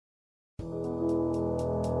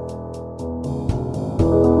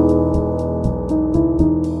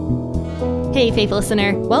Hey, faithful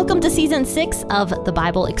listener. Welcome to Season 6 of the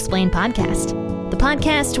Bible Explained podcast, the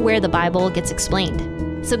podcast where the Bible gets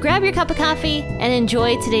explained. So grab your cup of coffee and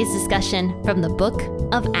enjoy today's discussion from the book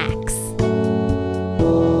of Acts.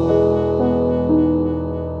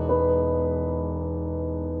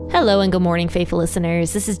 Hello and good morning, faithful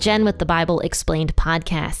listeners. This is Jen with the Bible Explained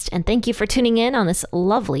podcast, and thank you for tuning in on this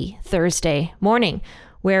lovely Thursday morning,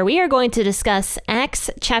 where we are going to discuss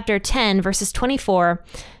Acts chapter 10, verses 24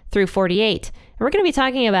 through 48. And we're going to be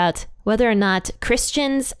talking about whether or not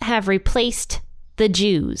Christians have replaced the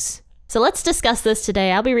Jews. So let's discuss this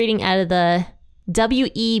today. I'll be reading out of the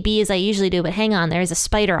WEB as I usually do, but hang on, there's a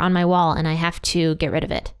spider on my wall and I have to get rid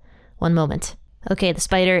of it. One moment. Okay, the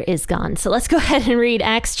spider is gone. So let's go ahead and read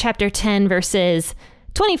Acts chapter 10, verses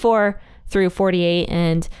 24 through 48.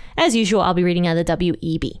 And as usual, I'll be reading out of the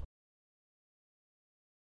WEB.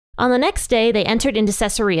 On the next day, they entered into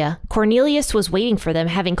Caesarea. Cornelius was waiting for them,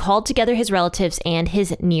 having called together his relatives and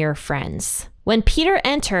his near friends. When Peter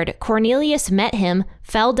entered, Cornelius met him,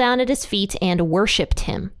 fell down at his feet, and worshipped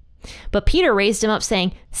him. But Peter raised him up,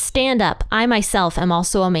 saying, "Stand up, I myself am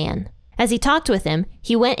also a man." As he talked with him,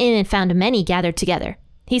 he went in and found many gathered together.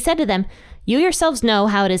 He said to them, "You yourselves know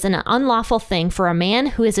how it is an unlawful thing for a man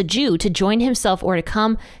who is a Jew to join himself or to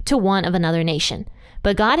come to one of another nation.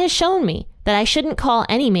 But God has shown me that I shouldn't call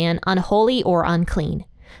any man unholy or unclean.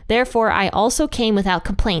 Therefore, I also came without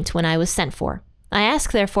complaint when I was sent for. I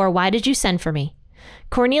ask, therefore, why did you send for me?"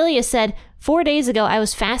 Cornelius said, 4 days ago I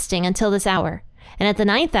was fasting until this hour. And at the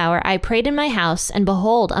 9th hour I prayed in my house, and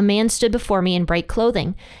behold, a man stood before me in bright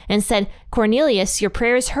clothing, and said, "Cornelius, your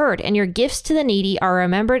prayer is heard, and your gifts to the needy are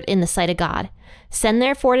remembered in the sight of God. Send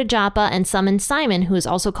therefore to Joppa and summon Simon, who is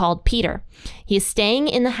also called Peter. He is staying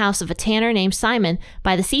in the house of a tanner named Simon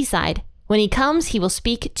by the seaside. When he comes, he will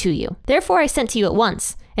speak to you." Therefore I sent to you at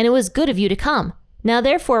once, and it was good of you to come. Now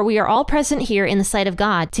therefore we are all present here in the sight of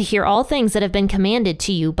God, to hear all things that have been commanded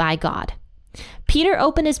to you by God. Peter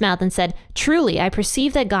opened his mouth and said, "Truly I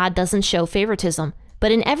perceive that God doesn't show favoritism,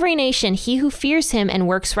 but in every nation he who fears him and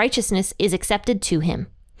works righteousness is accepted to him.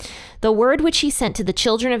 The word which he sent to the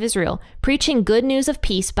children of Israel, preaching good news of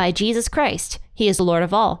peace by Jesus Christ, he is Lord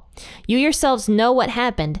of all. You yourselves know what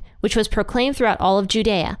happened, which was proclaimed throughout all of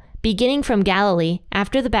Judea, beginning from Galilee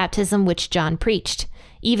after the baptism which John preached,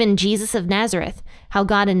 even Jesus of Nazareth, how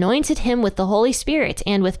God anointed him with the Holy Spirit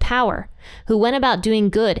and with power, who went about doing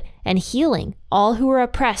good and healing all who were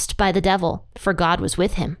oppressed by the devil, for God was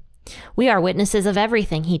with him. We are witnesses of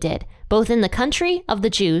everything he did, both in the country of the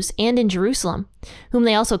Jews and in Jerusalem, whom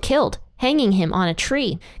they also killed, hanging him on a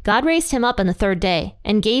tree. God raised him up on the 3rd day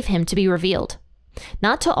and gave him to be revealed,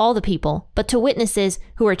 not to all the people, but to witnesses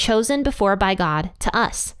who were chosen before by God, to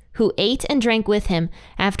us, who ate and drank with him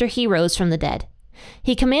after he rose from the dead.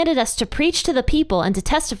 He commanded us to preach to the people and to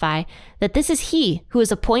testify that this is he who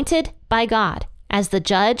is appointed by God as the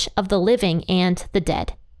judge of the living and the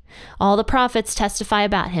dead. All the prophets testify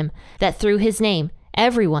about him, that through his name,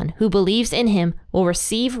 everyone who believes in him will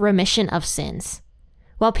receive remission of sins."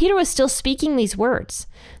 While Peter was still speaking these words,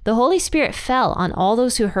 the Holy Spirit fell on all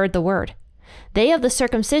those who heard the word. They of the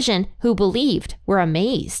circumcision who believed were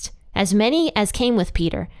amazed, as many as came with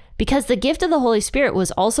Peter, because the gift of the Holy Spirit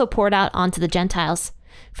was also poured out onto the Gentiles,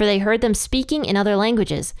 for they heard them speaking in other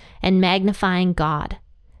languages and magnifying God.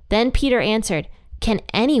 Then Peter answered, "Can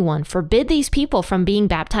anyone forbid these people from being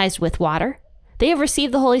baptized with water? They have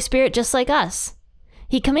received the Holy Spirit just like us."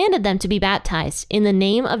 He commanded them to be baptized in the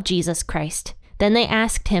name of Jesus Christ. Then they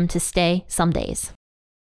asked him to stay some days.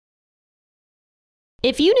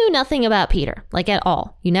 If you knew nothing about Peter, like at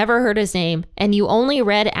all, you never heard his name, and you only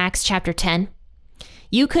read Acts chapter 10,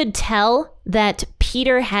 you could tell that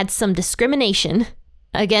Peter had some discrimination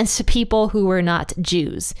against people who were not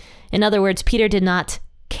Jews. In other words, Peter did not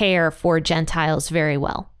care for Gentiles very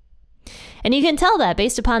well. And you can tell that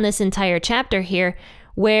based upon this entire chapter here,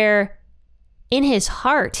 where in his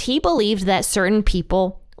heart, he believed that certain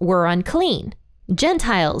people were unclean.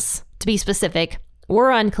 Gentiles, to be specific,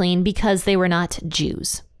 were unclean because they were not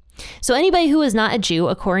Jews. So anybody who was not a Jew,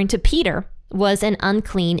 according to Peter, was an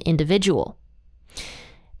unclean individual.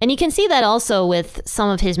 And you can see that also with some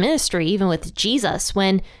of his ministry, even with Jesus.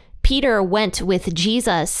 When Peter went with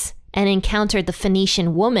Jesus and encountered the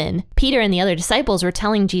Phoenician woman, Peter and the other disciples were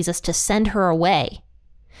telling Jesus to send her away.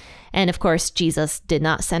 And of course, Jesus did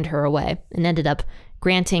not send her away and ended up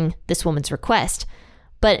granting this woman's request.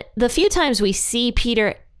 But the few times we see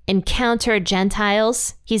Peter encounter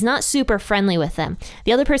Gentiles, he's not super friendly with them.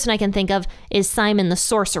 The other person I can think of is Simon the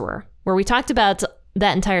sorcerer, where we talked about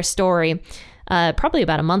that entire story probably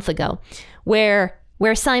about a month ago, where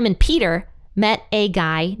Simon Peter met a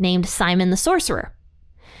guy named Simon the sorcerer.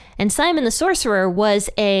 And Simon the sorcerer was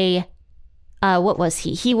what was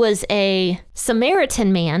he? He was a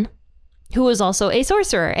Samaritan man who was also a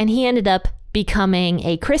sorcerer, and he ended up becoming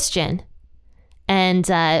a Christian. And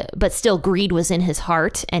but still, greed was in his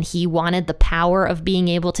heart, and he wanted the power of being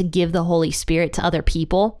able to give the Holy Spirit to other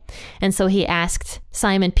people. And so he asked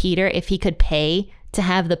Simon Peter if he could pay to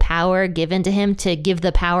have the power given to him to give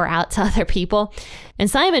the power out to other people. And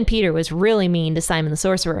Simon Peter was really mean to Simon the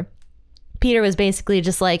sorcerer. Peter was basically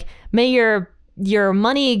just like, may your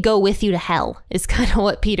money go with you to hell, is kind of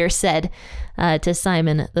what Peter said to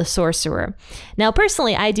Simon the sorcerer. Now,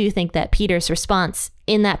 personally, I do think that Peter's response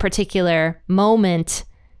in that particular moment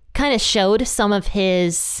kind of showed some of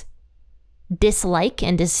his dislike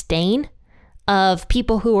and disdain of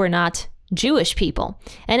people who were not Jewish people.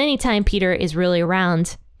 And anytime Peter is really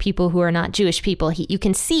around people who are not Jewish people, you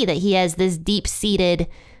can see that he has this deep-seated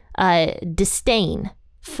disdain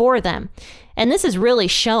for them. And this is really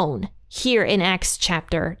shown here in Acts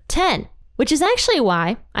chapter 10, which is actually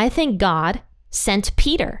why I think God sent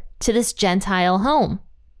Peter to this Gentile home.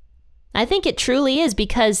 I think it truly is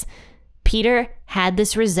because Peter had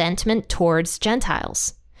this resentment towards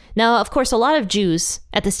Gentiles. Now, of course, a lot of Jews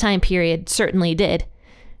at this time period certainly did,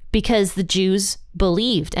 because the Jews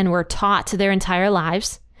believed and were taught their entire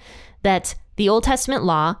lives that the Old Testament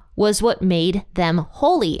law was what made them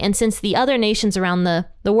holy. And since the other nations around the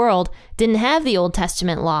world didn't have the Old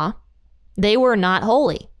Testament law, they were not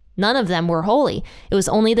holy. None of them were holy. It was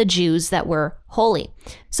only the Jews that were holy.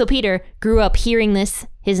 So Peter grew up hearing this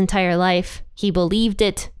his entire life. He believed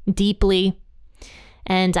it deeply.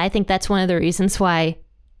 And I think that's one of the reasons why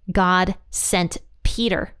God sent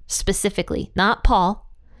Peter specifically, not Paul,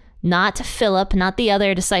 not Philip, not the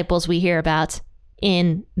other disciples we hear about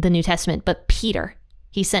in the New Testament, but Peter.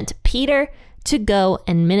 He sent Peter to go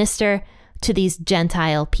and minister to these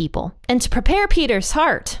Gentile people. And to prepare Peter's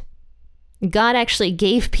heart, God actually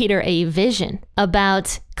gave Peter a vision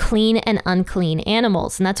about clean and unclean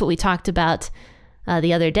animals. And that's what we talked about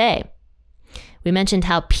the other day. We mentioned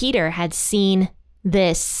how Peter had seen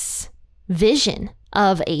this vision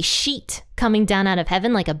of a sheet coming down out of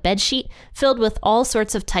heaven, like a bed sheet filled with all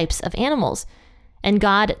sorts of types of animals. And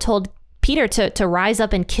God told Peter to rise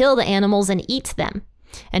up and kill the animals and eat them.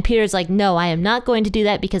 And Peter's like, no, I am not going to do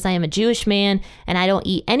that because I am a Jewish man and I don't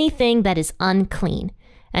eat anything that is unclean.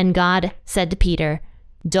 And God said to Peter,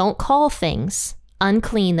 don't call things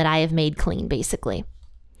unclean that I have made clean, basically.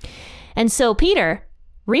 And so Peter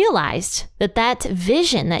realized that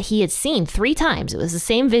vision that he had seen 3 times, it was the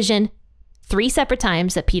same vision 3 separate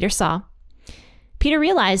times that Peter saw. Peter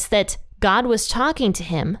realized that God was talking to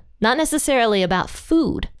him, not necessarily about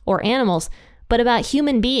food or animals, but about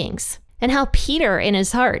human beings, and how Peter in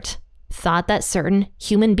his heart thought that certain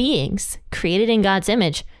human beings created in God's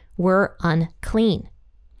image were unclean.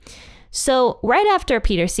 So right after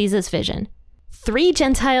Peter sees this vision, 3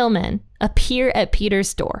 Gentile men appear at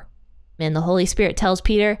Peter's door. And the Holy Spirit tells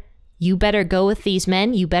Peter, you better go with these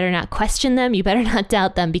men. You better not question them. You better not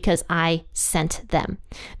doubt them because I sent them.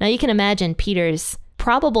 Now you can imagine Peter's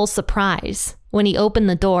probable surprise when he opened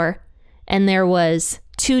the door and there was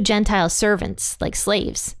 2 Gentile servants, like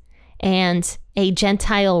slaves, and a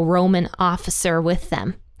Gentile Roman officer with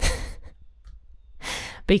them.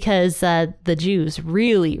 Because the Jews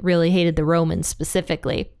really, really hated the Romans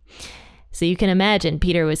specifically. So you can imagine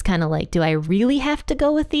Peter was kind of like, do I really have to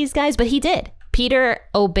go with these guys? But he did. Peter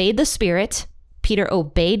obeyed the Spirit. Peter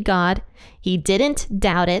obeyed God. He didn't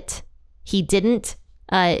doubt it. He didn't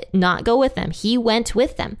not go with them. He went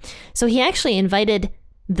with them. So he actually invited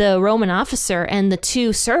the Roman officer and the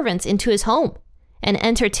 2 servants into his home and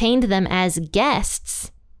entertained them as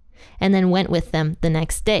guests and then went with them the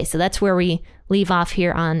next day. So that's where we leave off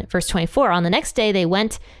here on verse 24. On the next day, they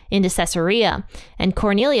went into Caesarea, and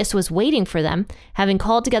Cornelius was waiting for them, having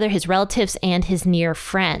called together his relatives and his near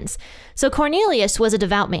friends. So Cornelius was a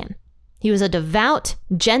devout man. He was a devout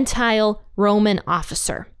Gentile Roman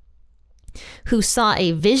officer who saw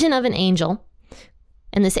a vision of an angel,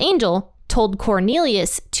 and this angel told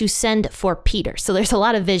Cornelius to send for Peter. So there's a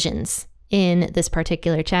lot of visions in this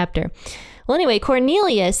particular chapter. Well, anyway,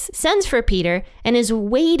 Cornelius sends for Peter and is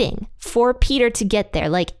waiting for Peter to get there,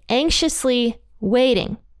 like anxiously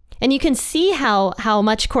waiting. And you can see how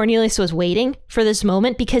much Cornelius was waiting for this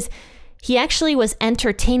moment because he actually was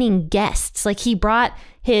entertaining guests. Like he brought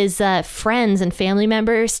his friends and family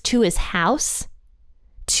members to his house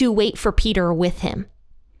to wait for Peter with him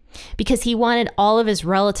because he wanted all of his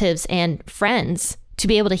relatives and friends to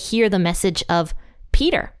be able to hear the message of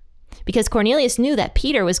Peter. Because Cornelius knew that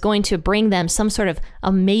Peter was going to bring them some sort of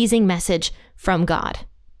amazing message from God.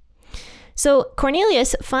 So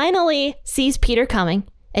Cornelius finally sees Peter coming,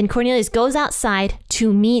 And Cornelius goes outside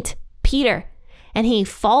to meet Peter, and he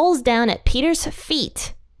falls down at Peter's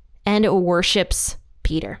feet and worships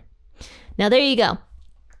Peter. Now, there you go.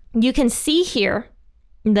 You can see here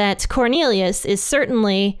that Cornelius is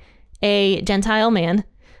certainly a Gentile man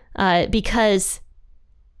because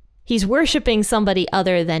he's worshiping somebody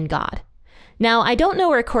other than God. Now, I don't know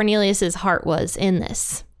where Cornelius's heart was in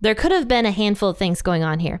this. There could have been a handful of things going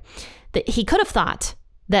on here. That he could have thought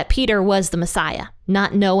that Peter was the Messiah,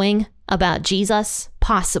 not knowing about Jesus,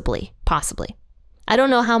 possibly. I don't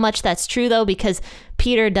know how much that's true, though, because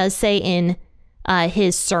Peter does say in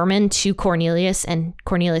his sermon to Cornelius and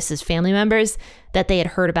Cornelius's family members that they had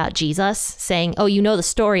heard about Jesus, saying, oh, you know the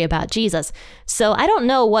story about Jesus. So I don't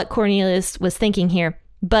know what Cornelius was thinking here,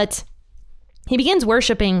 but he begins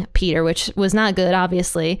worshiping Peter, which was not good,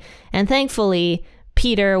 obviously. And thankfully,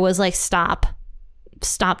 Peter was like, stop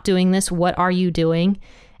doing this. What are you doing?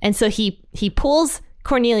 And so he pulls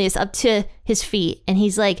Cornelius up to his feet and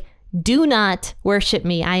he's like, do not worship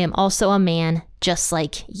me. I am also a man just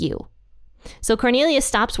like you. So Cornelius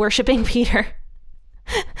stops worshiping Peter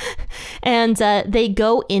and they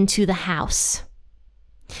go into the house.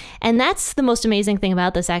 And that's the most amazing thing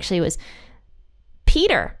about this, actually, was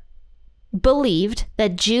Peter believed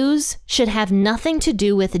that Jews should have nothing to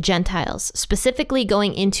do with Gentiles, specifically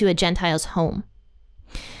going into a Gentile's home.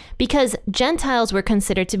 Because Gentiles were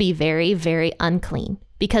considered to be very, very unclean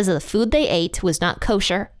because of the food they ate was not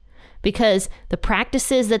kosher, because the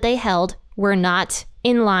practices that they held were not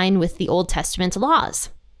in line with the Old Testament laws.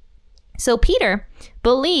 So Peter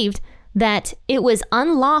believed that it was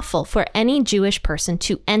unlawful for any Jewish person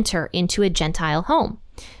to enter into a Gentile home.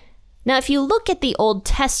 Now, if you look at the Old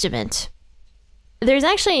Testament, there's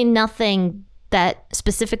actually nothing that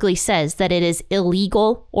specifically says that it is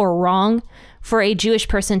illegal or wrong for a Jewish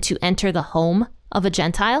person to enter the home of a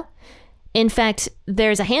Gentile. In fact,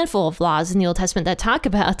 there's a handful of laws in the Old Testament that talk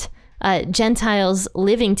about Gentiles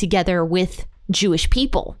living together with Jewish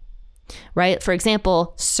people, right? For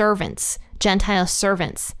example, servants, Gentile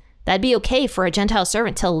servants. That'd be okay for a Gentile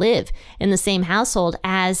servant to live in the same household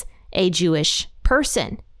as a Jewish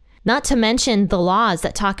person. Not to mention the laws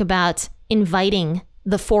that talk about inviting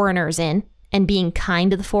the foreigners in and being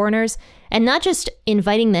kind to the foreigners, and not just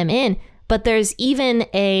inviting them in, but there's even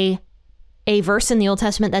a verse in the Old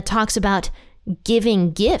Testament that talks about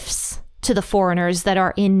giving gifts to the foreigners that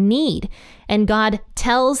are in need. And God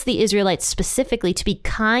tells the Israelites specifically to be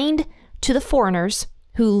kind to the foreigners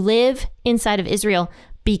who live inside of Israel,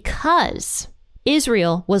 because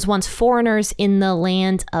Israel was once foreigners in the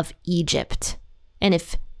land of Egypt. And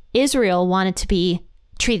if Israel wanted to be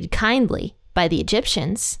treated kindly by the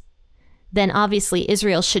Egyptians, then obviously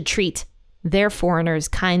Israel should treat their foreigners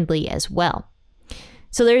kindly as well.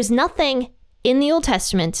 So there's nothing in the Old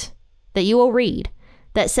Testament that you will read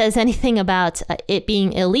that says anything about it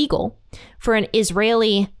being illegal for an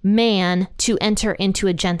Israeli man to enter into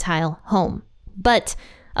a Gentile home. But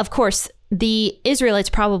of course, the Israelites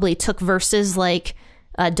probably took verses like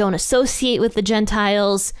don't associate with the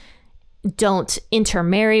Gentiles, don't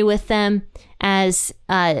intermarry with them, as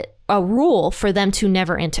a rule for them to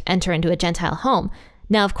never enter into a Gentile home.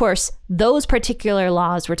 Now, of course, those particular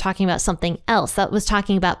laws were talking about something else. That was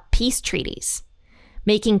talking about peace treaties,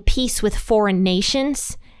 making peace with foreign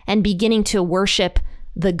nations and beginning to worship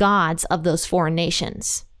the gods of those foreign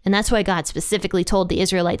nations. And that's why God specifically told the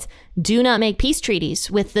Israelites, do not make peace treaties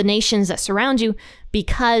with the nations that surround you,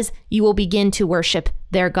 because you will begin to worship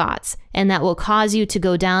their gods. And that will cause you to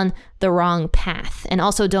go down the wrong path. And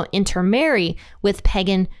also don't intermarry with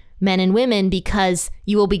pagan men and women, because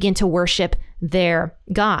you will begin to worship their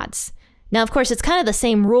gods. Now, of course, it's kind of the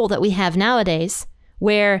same rule that we have nowadays,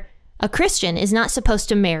 where a Christian is not supposed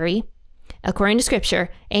to marry, according to Scripture,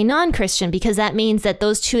 a non-Christian, because that means that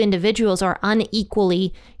those two individuals are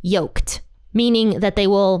unequally yoked, meaning that they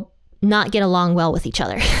will not get along well with each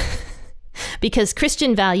other. Because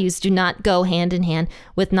Christian values do not go hand in hand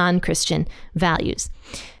with non-Christian values.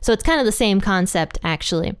 So it's kind of the same concept,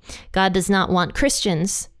 actually. God does not want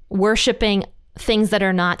Christians worshiping things that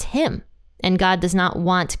are not Him. And God does not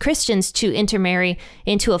want Christians to intermarry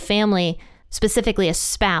into a family, specifically a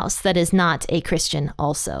spouse, that is not a Christian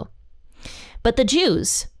also. But the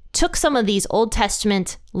Jews took some of these Old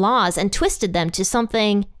Testament laws and twisted them to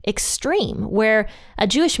something extreme, where a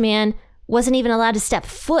Jewish man wasn't even allowed to step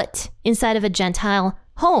foot inside of a Gentile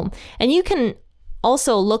home. And you can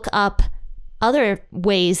also look up other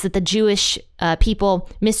ways that the Jewish people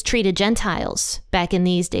mistreated Gentiles back in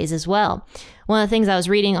these days as well. One of the things I was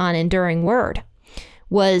reading on Enduring Word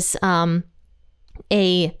was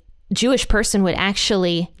a Jewish person would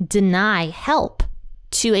actually deny help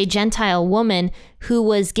to a Gentile woman who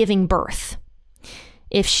was giving birth,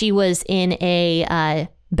 if she was in a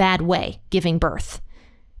bad way giving birth,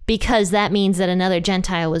 because that means that another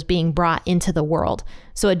Gentile was being brought into the world.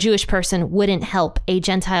 So a Jewish person wouldn't help a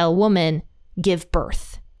Gentile woman give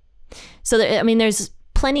birth. So, there's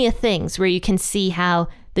plenty of things where you can see how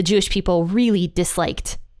the Jewish people really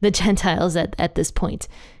disliked the Gentiles at this point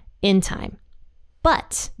in time.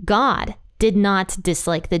 But God did not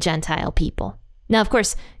dislike the Gentile people. Now, of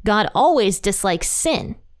course, God always dislikes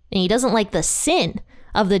sin, and he doesn't like the sin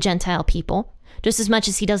of the Gentile people, just as much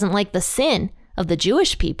as he doesn't like the sin of the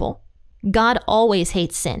Jewish people. God always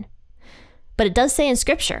hates sin. But it does say in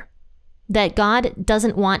Scripture that God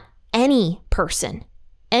doesn't want any person,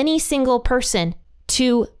 any single person,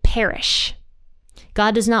 to perish.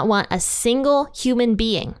 God does not want a single human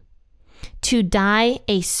being to die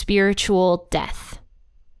a spiritual death.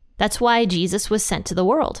 That's why Jesus was sent to the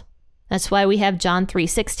world. That's why we have John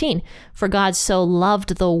 3:16. For God so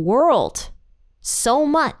loved the world so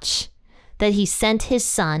much that he sent his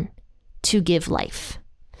son to give life.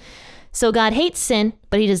 So God hates sin,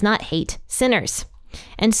 but he does not hate sinners.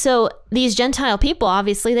 And so these Gentile people,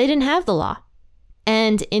 obviously, they didn't have the law.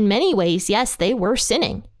 And in many ways, yes, they were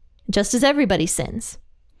sinning, just as everybody sins.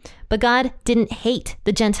 But God didn't hate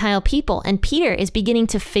the Gentile people. And Peter is beginning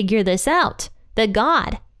to figure this out, that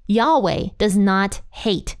God, Yahweh, does not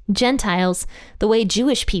hate Gentiles the way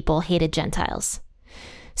Jewish people hated Gentiles.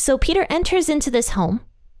 So Peter enters into this home,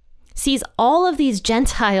 sees all of these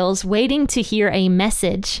Gentiles waiting to hear a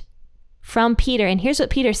message from Peter. And here's what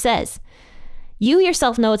Peter says. You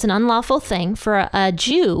yourself know it's an unlawful thing for a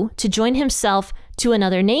Jew to join himself to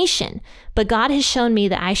another nation, but God has shown me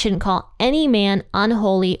that I shouldn't call any man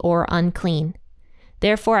unholy or unclean.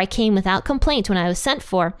 Therefore, I came without complaint when I was sent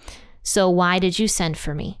for. So why did you send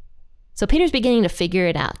for me? So Peter's beginning to figure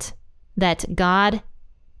it out, that God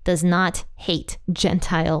does not hate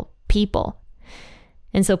Gentile people.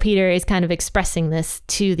 And so Peter is kind of expressing this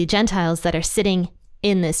to the Gentiles that are sitting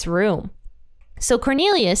in this room. So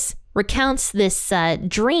Cornelius recounts this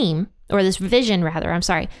dream, or this vision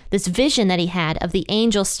that he had of the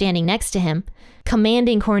angel standing next to him,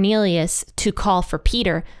 commanding Cornelius to call for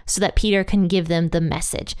Peter so that Peter can give them the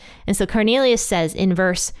message. And so Cornelius says in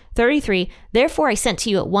verse 33, therefore I sent to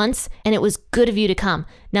you at once, and it was good of you to come.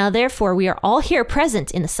 Now therefore we are all here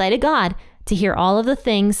present in the sight of God to hear all of the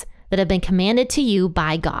things that have been commanded to you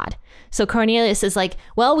by God. So Cornelius is like,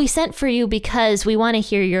 well, we sent for you because we want to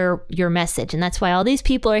hear your message. And that's why all these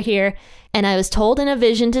people are here. And I was told in a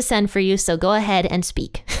vision to send for you. So go ahead and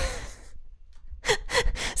speak.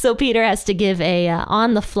 So Peter has to give a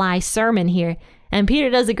on-the-fly sermon here. And Peter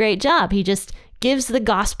does a great job. He just gives the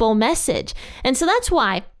gospel message. And so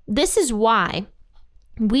this is why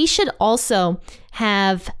we should also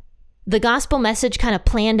have the gospel message kind of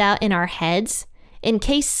planned out in our heads in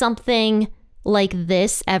case something like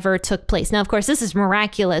this ever took place. Now, of course, this is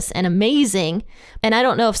miraculous and amazing. And I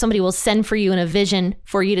don't know if somebody will send for you in a vision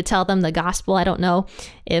for you to tell them the gospel. I don't know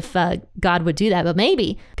if God would do that, but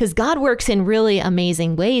maybe, because God works in really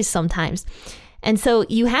amazing ways sometimes. And so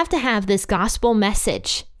you have to have this gospel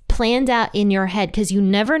message planned out in your head, because you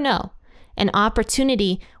never know an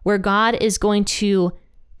opportunity where God is going to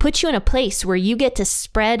put you in a place where you get to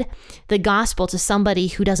spread the gospel to somebody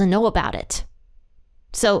who doesn't know about it.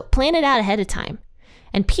 So plan it out ahead of time.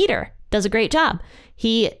 And Peter does a great job.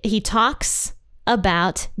 He talks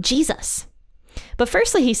about Jesus. But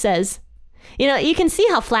firstly, he says, you can see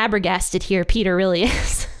how flabbergasted here Peter really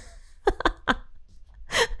is.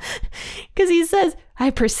 Because he says, I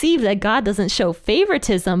perceive that God doesn't show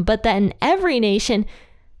favoritism, but that in every nation,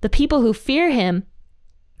 the people who fear him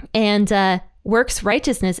and works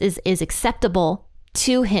righteousness is acceptable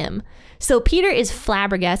to him. So Peter is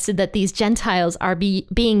flabbergasted that these Gentiles are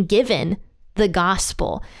being given the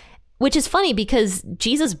gospel, which is funny because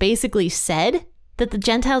Jesus basically said that the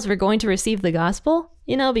Gentiles were going to receive the gospel,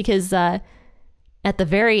 because at the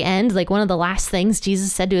very end, like one of the last things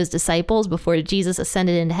Jesus said to his disciples before Jesus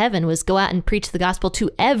ascended into heaven was go out and preach the gospel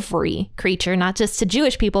to every creature, not just to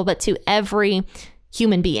Jewish people, but to every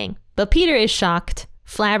human being. But Peter is shocked,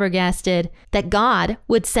 flabbergasted that God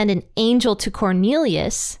would send an angel to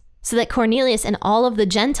Cornelius so that Cornelius and all of the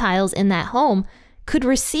Gentiles in that home could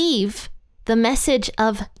receive the message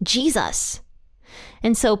of Jesus.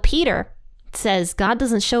 And so Peter says, God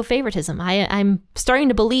doesn't show favoritism. I'm starting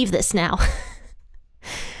to believe this now.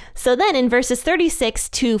 So then in verses 36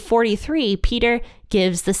 to 43, Peter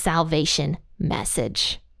gives the salvation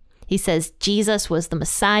message. He says, Jesus was the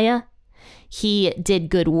Messiah. He did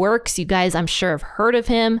good works. You guys, I'm sure, have heard of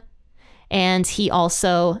him. And he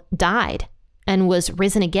also died and was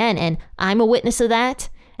risen again. And I'm a witness of that.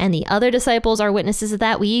 And the other disciples are witnesses of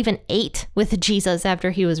that. We even ate with Jesus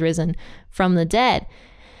after he was risen from the dead.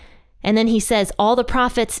 And then he says, all the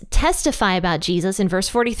prophets testify about Jesus in verse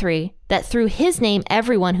 43, that through his name,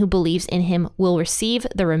 everyone who believes in him will receive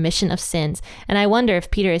the remission of sins. And I wonder if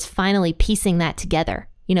Peter is finally piecing that together.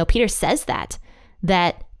 You know, Peter says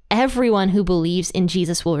that everyone who believes in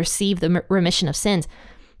Jesus will receive the remission of sins.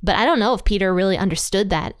 But I don't know if Peter really understood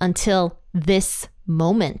that until this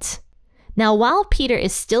moment. Now, while Peter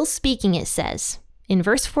is still speaking, it says in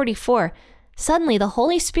verse 44, suddenly the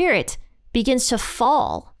Holy Spirit begins to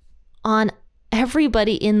fall on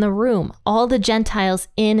everybody in the room, all the Gentiles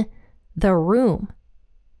in the room.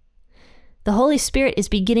 The Holy Spirit is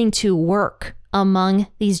beginning to work among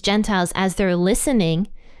these Gentiles as they're listening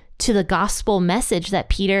to the gospel message that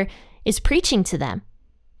Peter is preaching to them.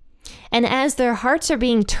 And as their hearts are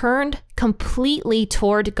being turned completely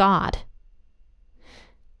toward God,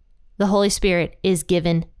 the Holy Spirit is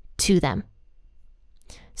given to them.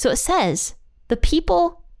 So it says, the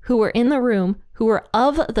people who were in the room, who were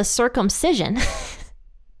of the circumcision,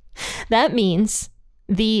 that means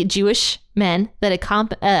the Jewish men that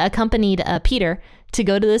accompanied Peter to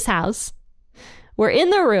go to this house, were in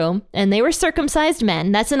the room, and they were circumcised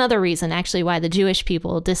men. That's another reason, actually, why the Jewish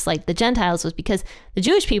people disliked the Gentiles, was because the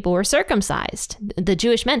Jewish people were circumcised, the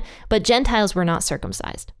Jewish men, but Gentiles were not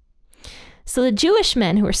circumcised. So the Jewish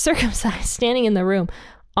men who are circumcised standing in the room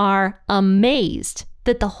are amazed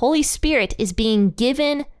that the Holy Spirit is being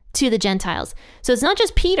given to the Gentiles. So it's not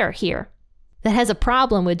just Peter here that has a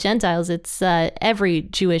problem with Gentiles. It's every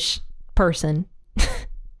Jewish person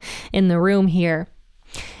in the room here,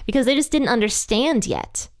 because they just didn't understand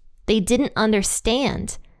yet. They didn't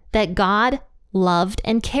understand that God loved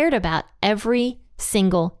and cared about every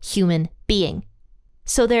single human being.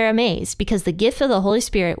 So they're amazed because the gift of the Holy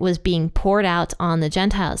Spirit was being poured out on the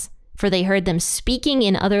Gentiles, for they heard them speaking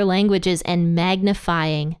in other languages and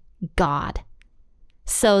magnifying God.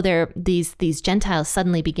 So these Gentiles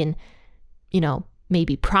suddenly begin,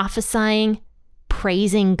 maybe prophesying,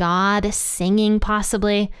 praising God, singing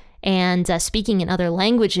possibly, and speaking in other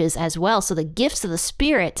languages as well. So the gifts of the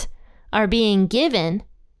Spirit are being given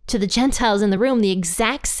to the Gentiles in the room the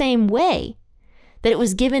exact same way that it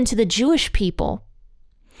was given to the Jewish people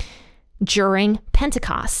during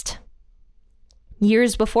Pentecost,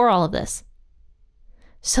 years before all of this.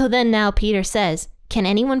 So then now Peter says, can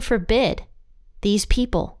anyone forbid these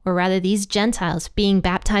people, or rather these Gentiles, being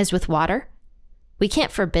baptized with water? We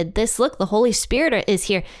can't forbid this. Look, the Holy Spirit is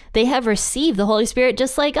here. They have received the Holy Spirit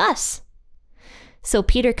just like us. So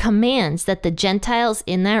Peter commands that the Gentiles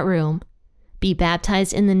in that room be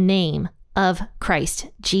baptized in the name of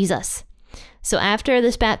Christ Jesus. So after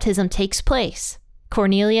this baptism takes place,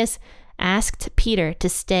 Cornelius asked Peter to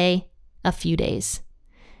stay a few days.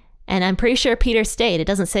 And I'm pretty sure Peter stayed. It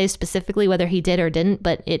doesn't say specifically whether he did or didn't,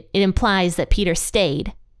 but it implies that Peter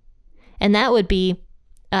stayed. And that would be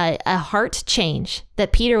a heart change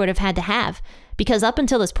that Peter would have had to have, because up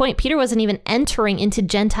until this point, Peter wasn't even entering into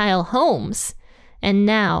Gentile homes. And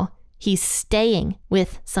now he's staying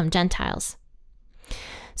with some Gentiles.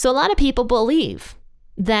 So a lot of people believe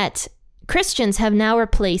that Christians have now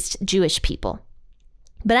replaced Jewish people.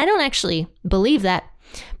 But I don't actually believe that,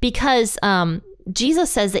 because Jesus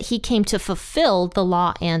says that he came to fulfill the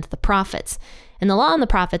law and the prophets. And the law and the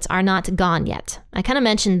prophets are not gone yet. I kind of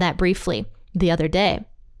mentioned that briefly the other day.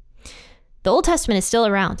 The Old Testament is still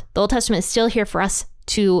around. The Old Testament is still here for us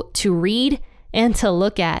to read and to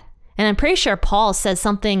look at. And I'm pretty sure Paul says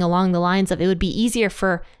something along the lines of, it would be easier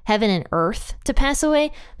for heaven and earth to pass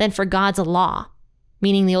away than for God's law,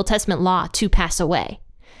 meaning the Old Testament law, to pass away.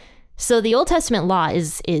 So the Old Testament law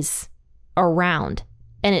is around,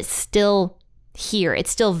 and it's still here. It's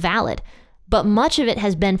still valid, but much of it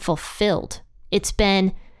has been fulfilled. It's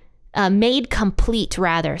been made complete,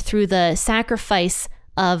 rather, through the sacrifice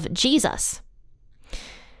of Jesus.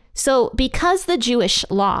 So because the Jewish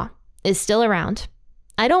law is still around,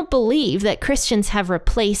 I don't believe that Christians have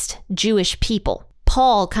replaced Jewish people.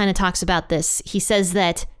 Paul kind of talks about this. He says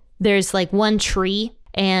that there's like one tree,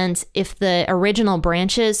 and if the original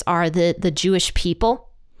branches are the Jewish people,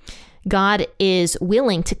 God is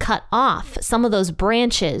willing to cut off some of those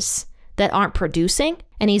branches that aren't producing.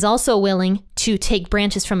 And he's also willing to take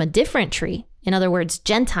branches from a different tree, in other words,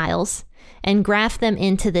 Gentiles, and graft them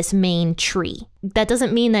into this main tree. That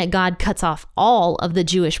doesn't mean that God cuts off all of the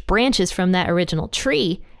Jewish branches from that original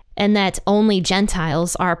tree and that only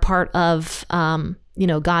Gentiles are part of,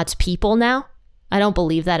 God's people now. I don't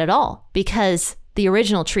believe that at all, because the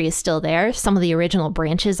original tree is still there. Some of the original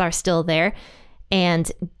branches are still there.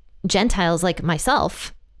 And Gentiles like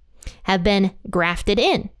myself have been grafted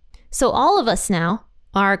in. So all of us now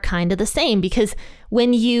are kind of the same, because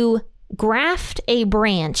when you graft a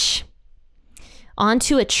branch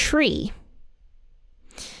onto a tree,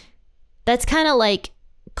 that's kind of like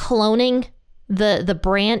cloning the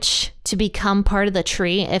branch to become part of the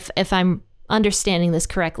tree, if I'm understanding this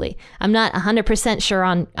correctly. I'm not 100% sure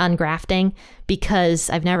on grafting because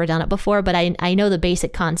I've never done it before, but I know the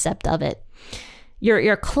basic concept of it.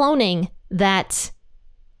 You're cloning that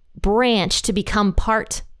branch to become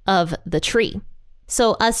part of the tree.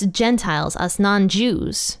 So us Gentiles, us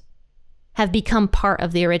non-Jews, have become part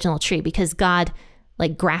of the original tree because God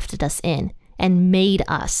like grafted us in and made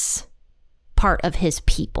us part of his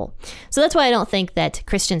people. So that's why I don't think that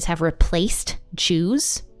Christians have replaced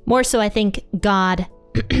Jews. More so, I think God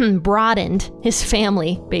broadened his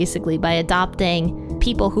family, basically, by adopting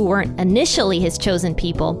people who weren't initially his chosen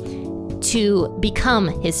people to become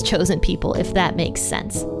his chosen people, if that makes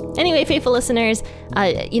sense. Anyway, faithful listeners,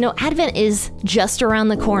 Advent is just around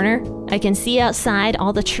the corner. I can see outside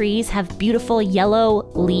all the trees have beautiful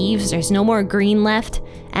yellow leaves. There's no more green left.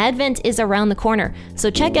 Advent is around the corner.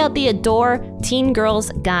 So check out the Adore Teen Girl's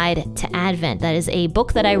Guide to Advent. That is a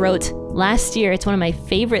book that I wrote last year. It's one of my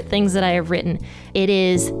favorite things that I have written. It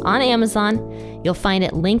is on Amazon. You'll find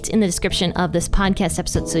it linked in the description of this podcast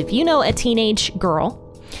episode. So if you know a teenage girl,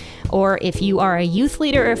 or if you are a youth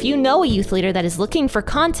leader, or if you know a youth leader that is looking for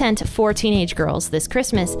content for teenage girls this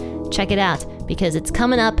Christmas, check it out because it's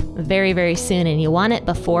coming up very, very soon and you want it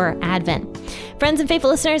before Advent. Friends and faithful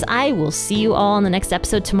listeners, I will see you all in the next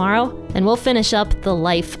episode tomorrow, and we'll finish up the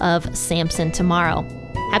life of Samson tomorrow.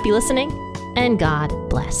 Happy listening, and God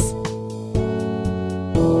bless.